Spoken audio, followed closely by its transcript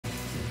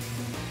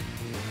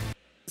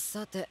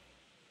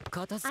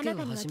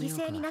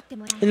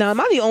Now, am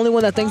I the only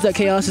one that thinks that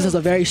Chaos just has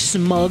a very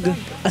smug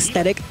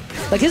aesthetic?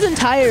 Like, his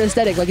entire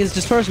aesthetic, like his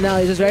just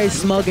personality is just very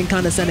smug and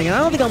condescending, and I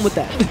don't think I'm with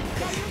that.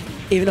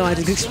 Even though I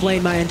just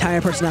explained my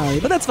entire personality,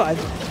 but that's fine.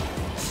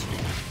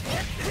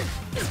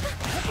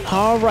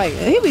 All right,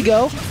 here we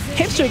go.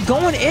 Hijster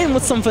going in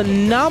with some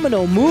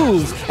phenomenal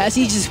moves as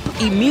he just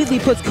immediately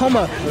puts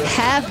Coma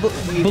half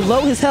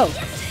below his health.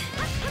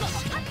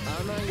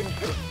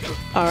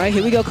 All right,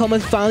 here we go. Coma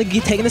finally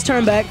taking his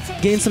turn back,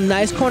 getting some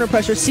nice corner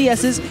pressure.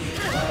 CS's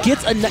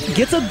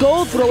gets a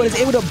gold throw and is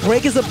able to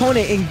break his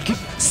opponent and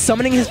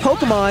summoning his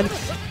Pokemon,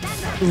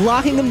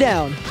 locking him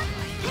down.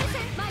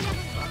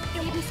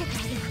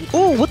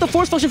 Ooh, with the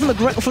force function from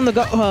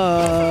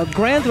the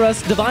Grand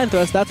Thrust, Divine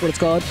Thrust, that's what it's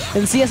called.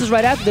 And CS is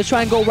right after to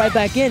try and go right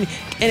back in.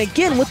 And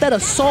again, with that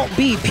Assault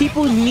B,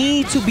 people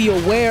need to be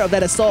aware of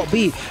that Assault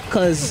B,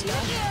 because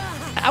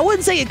I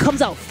wouldn't say it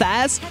comes out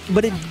fast,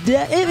 but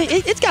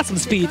it's got some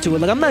speed to it.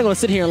 Like, I'm not going to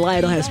sit here and lie,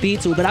 I don't have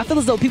speed to it, but I feel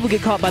as though people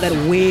get caught by that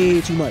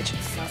way too much.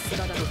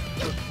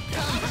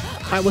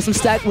 All right, with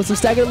some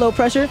staggered low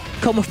pressure,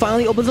 Coma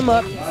finally opens him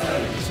up.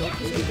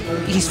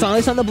 He's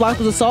finally starting to block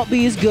with Assault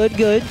B. Is good.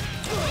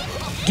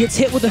 Gets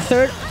hit with the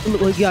third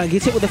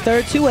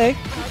 2A.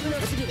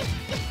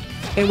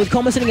 And with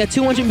Coma sitting at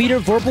 200 meter,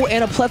 Vorpal,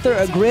 and a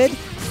plethora of grid.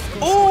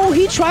 Oh,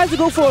 he tries to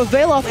go for a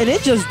veil off, and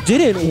it just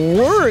didn't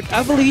work.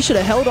 I believe he should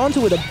have held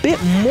onto it a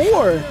bit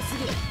more.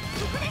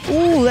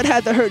 Ooh, that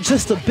had to hurt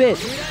just a bit.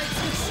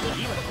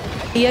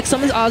 EX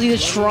summons Ozzy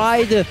to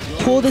try to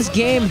pull this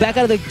game back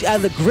out of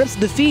the grips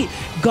of defeat.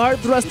 Guard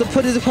thrust to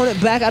put his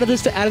opponent back out of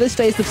his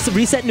face to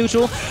reset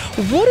neutral.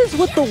 What is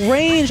with the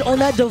range on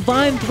that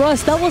Divine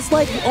Thrust? That was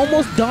like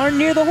almost darn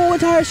near the whole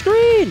entire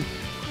screen.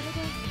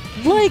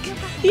 Like,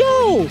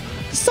 yo,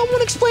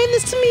 someone explain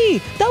this to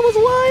me. That was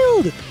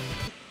wild.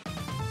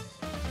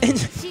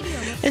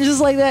 And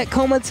just like that,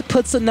 Coma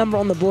puts a number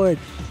on the board.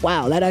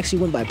 Wow, that actually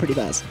went by pretty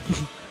fast.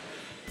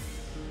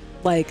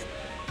 Like,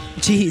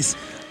 jeez.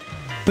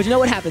 But you know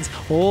what happens?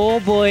 Oh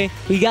boy,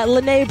 we got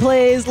Lene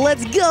plays.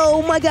 Let's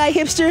go, my guy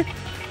Hijster.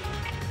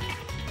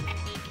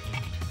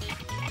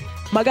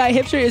 My guy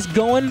Hijster is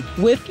going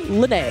with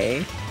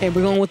Lene. And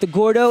we're going with the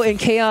Gordo and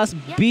Chaos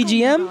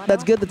BGM.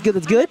 That's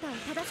good.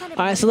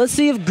 All right, so let's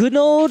see if good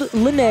old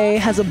Lene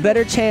has a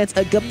better chance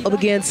up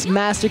against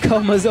Master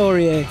Coma's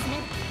Orie.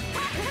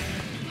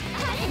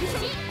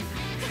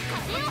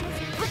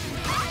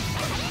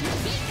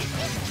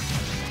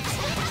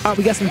 All right,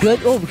 we got some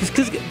good,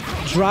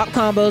 drop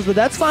combos, but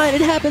that's fine.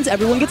 It happens.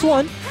 Everyone gets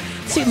one.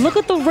 See, look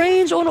at the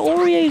range on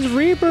Orie's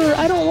Reaper.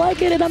 I don't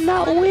like it, and I'm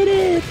not with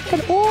it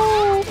at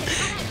all.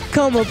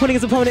 Coma putting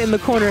his opponent in the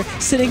corner,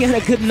 sitting at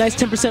a good, nice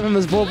 10% from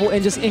his Vorpal,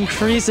 and just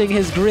increasing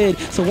his grid.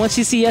 So once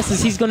he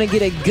CS's, he's going to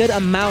get a good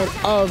amount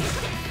of,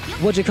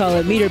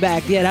 meter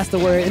back. Yeah, that's the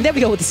word. And there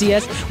we go with the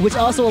CS, which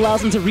also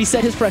allows him to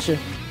reset his pressure.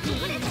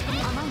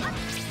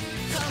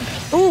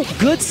 Ooh,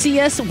 good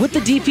CS with the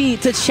DP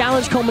to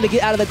challenge Coma to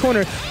get out of the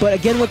corner. But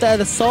again, with that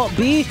Assault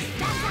B,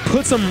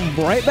 puts him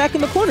right back in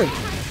the corner.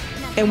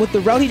 And with the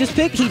route he just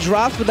picked, he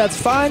drops, but that's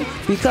fine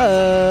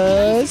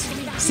because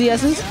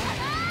CS's.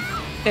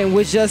 And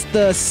with just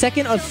the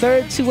second or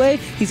third 2A,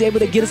 he's able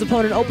to get his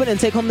opponent open and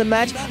take home the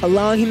match,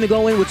 allowing him to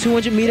go in with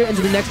 200 meter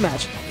into the next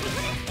match.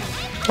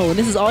 Oh, and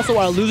this is also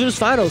our losers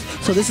finals.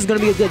 So this is going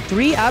to be a good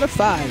 3 out of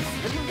 5.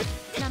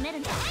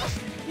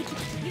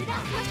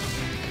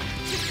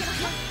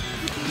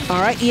 All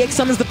right, EX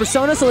summons the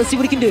Persona, so let's see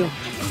what he can do.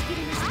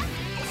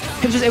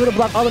 Hijster's able to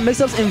block all the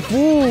mix-ups, and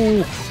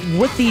ooh,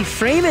 with the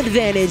frame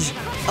advantage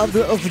of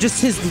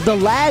just the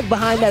lag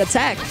behind that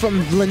attack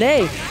from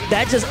Lene,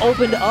 that just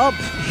opened up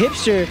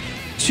Hijster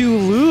to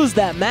lose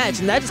that match,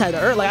 and that just had to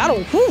hurt. Like,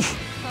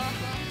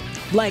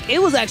 like,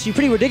 it was actually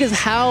pretty ridiculous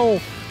how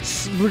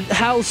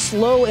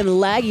slow and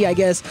laggy, I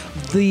guess,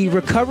 the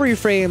recovery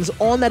frames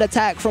on that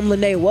attack from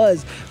Lene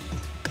was.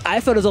 I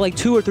felt as though like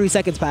 2 or 3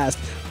 seconds passed.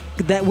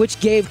 Which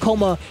gave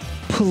Coma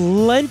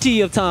plenty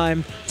of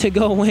time to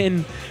go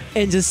in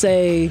and just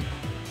say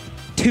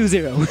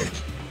 2-0.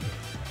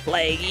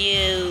 Like,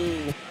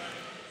 you.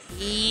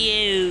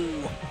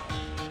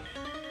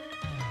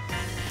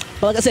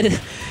 But like I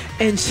said,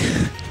 and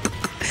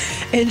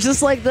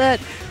just like that,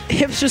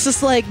 Hijster's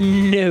just like,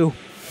 no.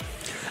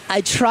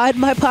 I tried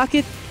my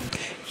pocket.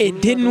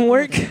 It didn't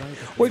work.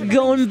 We're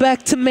going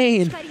back to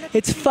main.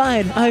 It's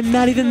fine. I'm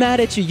not even mad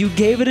at you. You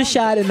gave it a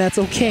shot, and that's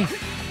okay.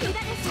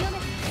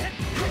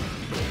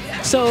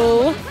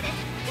 So,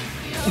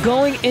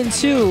 going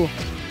into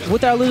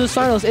with our losers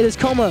finals, it is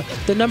Coma.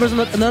 The numbers on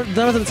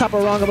the top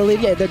are wrong, I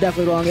believe. Yeah, they're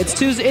definitely wrong. It's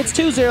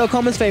 2-0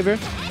 Coma's favor.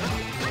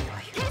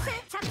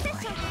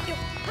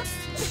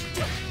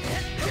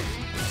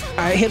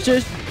 All right,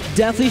 Hijster's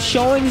definitely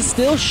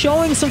still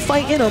showing some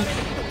fight in him.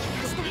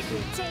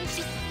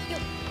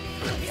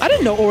 I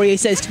didn't know Orie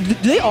says. Do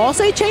they all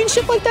say chain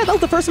shift like that? That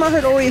was the first time I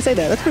heard Orie say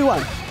that. That's pretty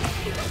wild.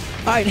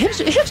 All right,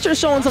 Hijster's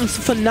showing some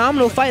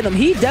phenomenal fight in him.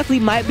 He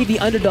definitely might be the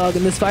underdog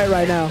in this fight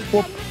right now.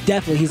 Well,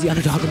 definitely he's the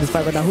underdog in this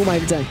fight right now. Who am I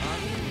even saying?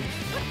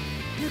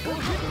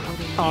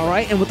 All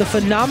right, and with the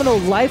phenomenal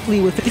life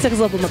lead with 50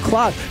 seconds left on the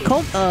clock,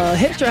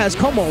 Hijster has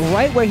Coma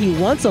right where he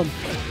wants him.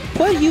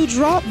 But you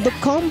dropped the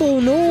combo.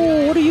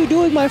 No, what are you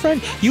doing, my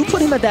friend? You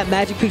put him at that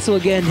magic pixel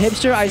again.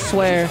 Hijster, I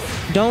swear,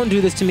 don't do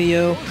this to me,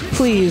 yo.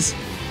 Please,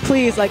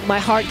 please, like, my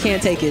heart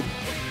can't take it.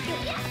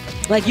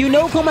 Like, you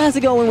know Coma has to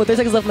go in with 30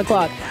 seconds left on the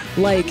clock.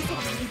 Like,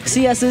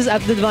 CS's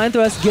after the Divine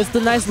Thrust, gets the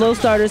nice low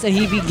starters, and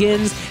he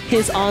begins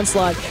his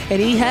onslaught.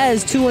 And he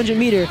has 200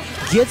 meter,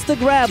 gets the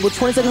grab with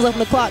 20 seconds left on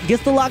the clock,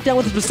 gets the lockdown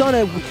with his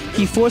persona.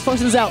 He force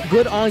functions out.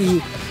 Good on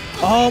you.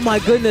 Oh my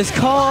goodness.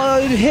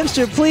 Call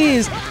Hijster,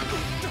 please.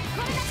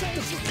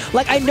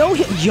 Like, I know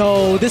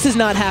yo, this is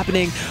not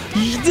happening.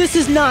 This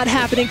is not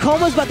happening.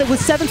 Coma's about to, with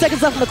 7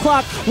 seconds left on the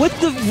clock, with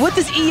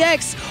this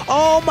EX.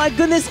 Oh my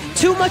goodness,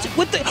 too much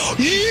with the.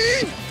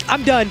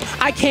 I'm done.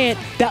 I can't.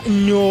 That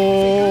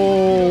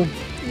no.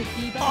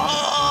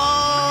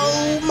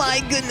 Oh my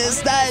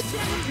goodness, that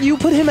you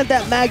put him at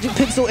that magic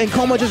pixel and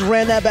Coma just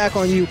ran that back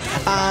on you.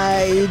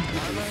 I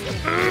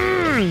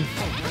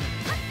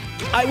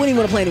wouldn't even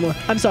want to play anymore.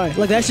 I'm sorry.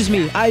 Like, that's just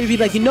me. I'd be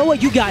like, you know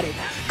what? You got it.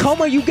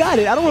 Coma, you got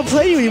it. I don't want to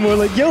play you anymore.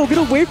 Like, yo, get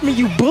away from me,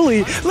 you bully.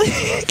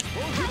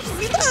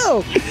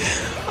 No.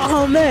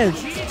 Oh, man.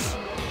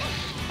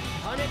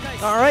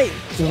 All right.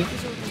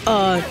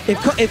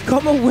 If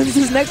Coma wins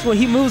this next one,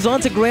 he moves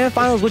on to Grand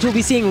Finals, which we'll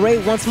be seeing Ray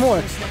once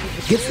more.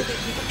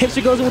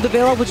 Hijster goes in with the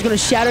Veil Off, which is going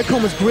to shatter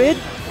Coma's grid.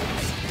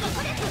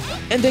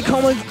 And then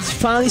Coma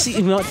finally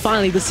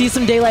sees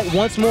some daylight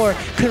once more.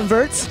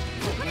 Converts.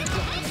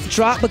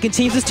 Drop, but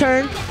continues his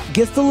turn.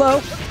 Gets the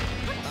low.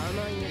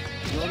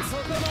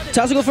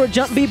 Tries to go for a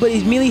jump B, but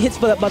he's immediately hits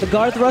by the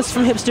guard thrust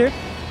from Hijster.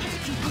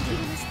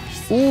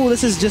 Ooh,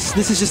 this is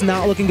just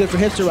not looking good for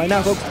Hijster right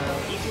now, folks.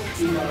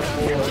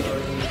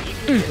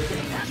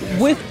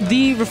 With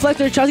the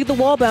reflector, tries to get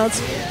the wall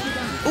bounce.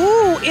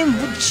 Ooh, and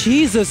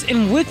Jesus,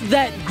 and with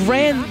that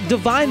grand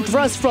divine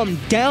thrust from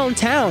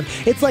downtown,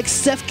 it's like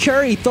Steph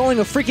Curry throwing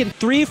a freaking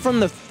 3 from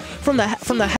the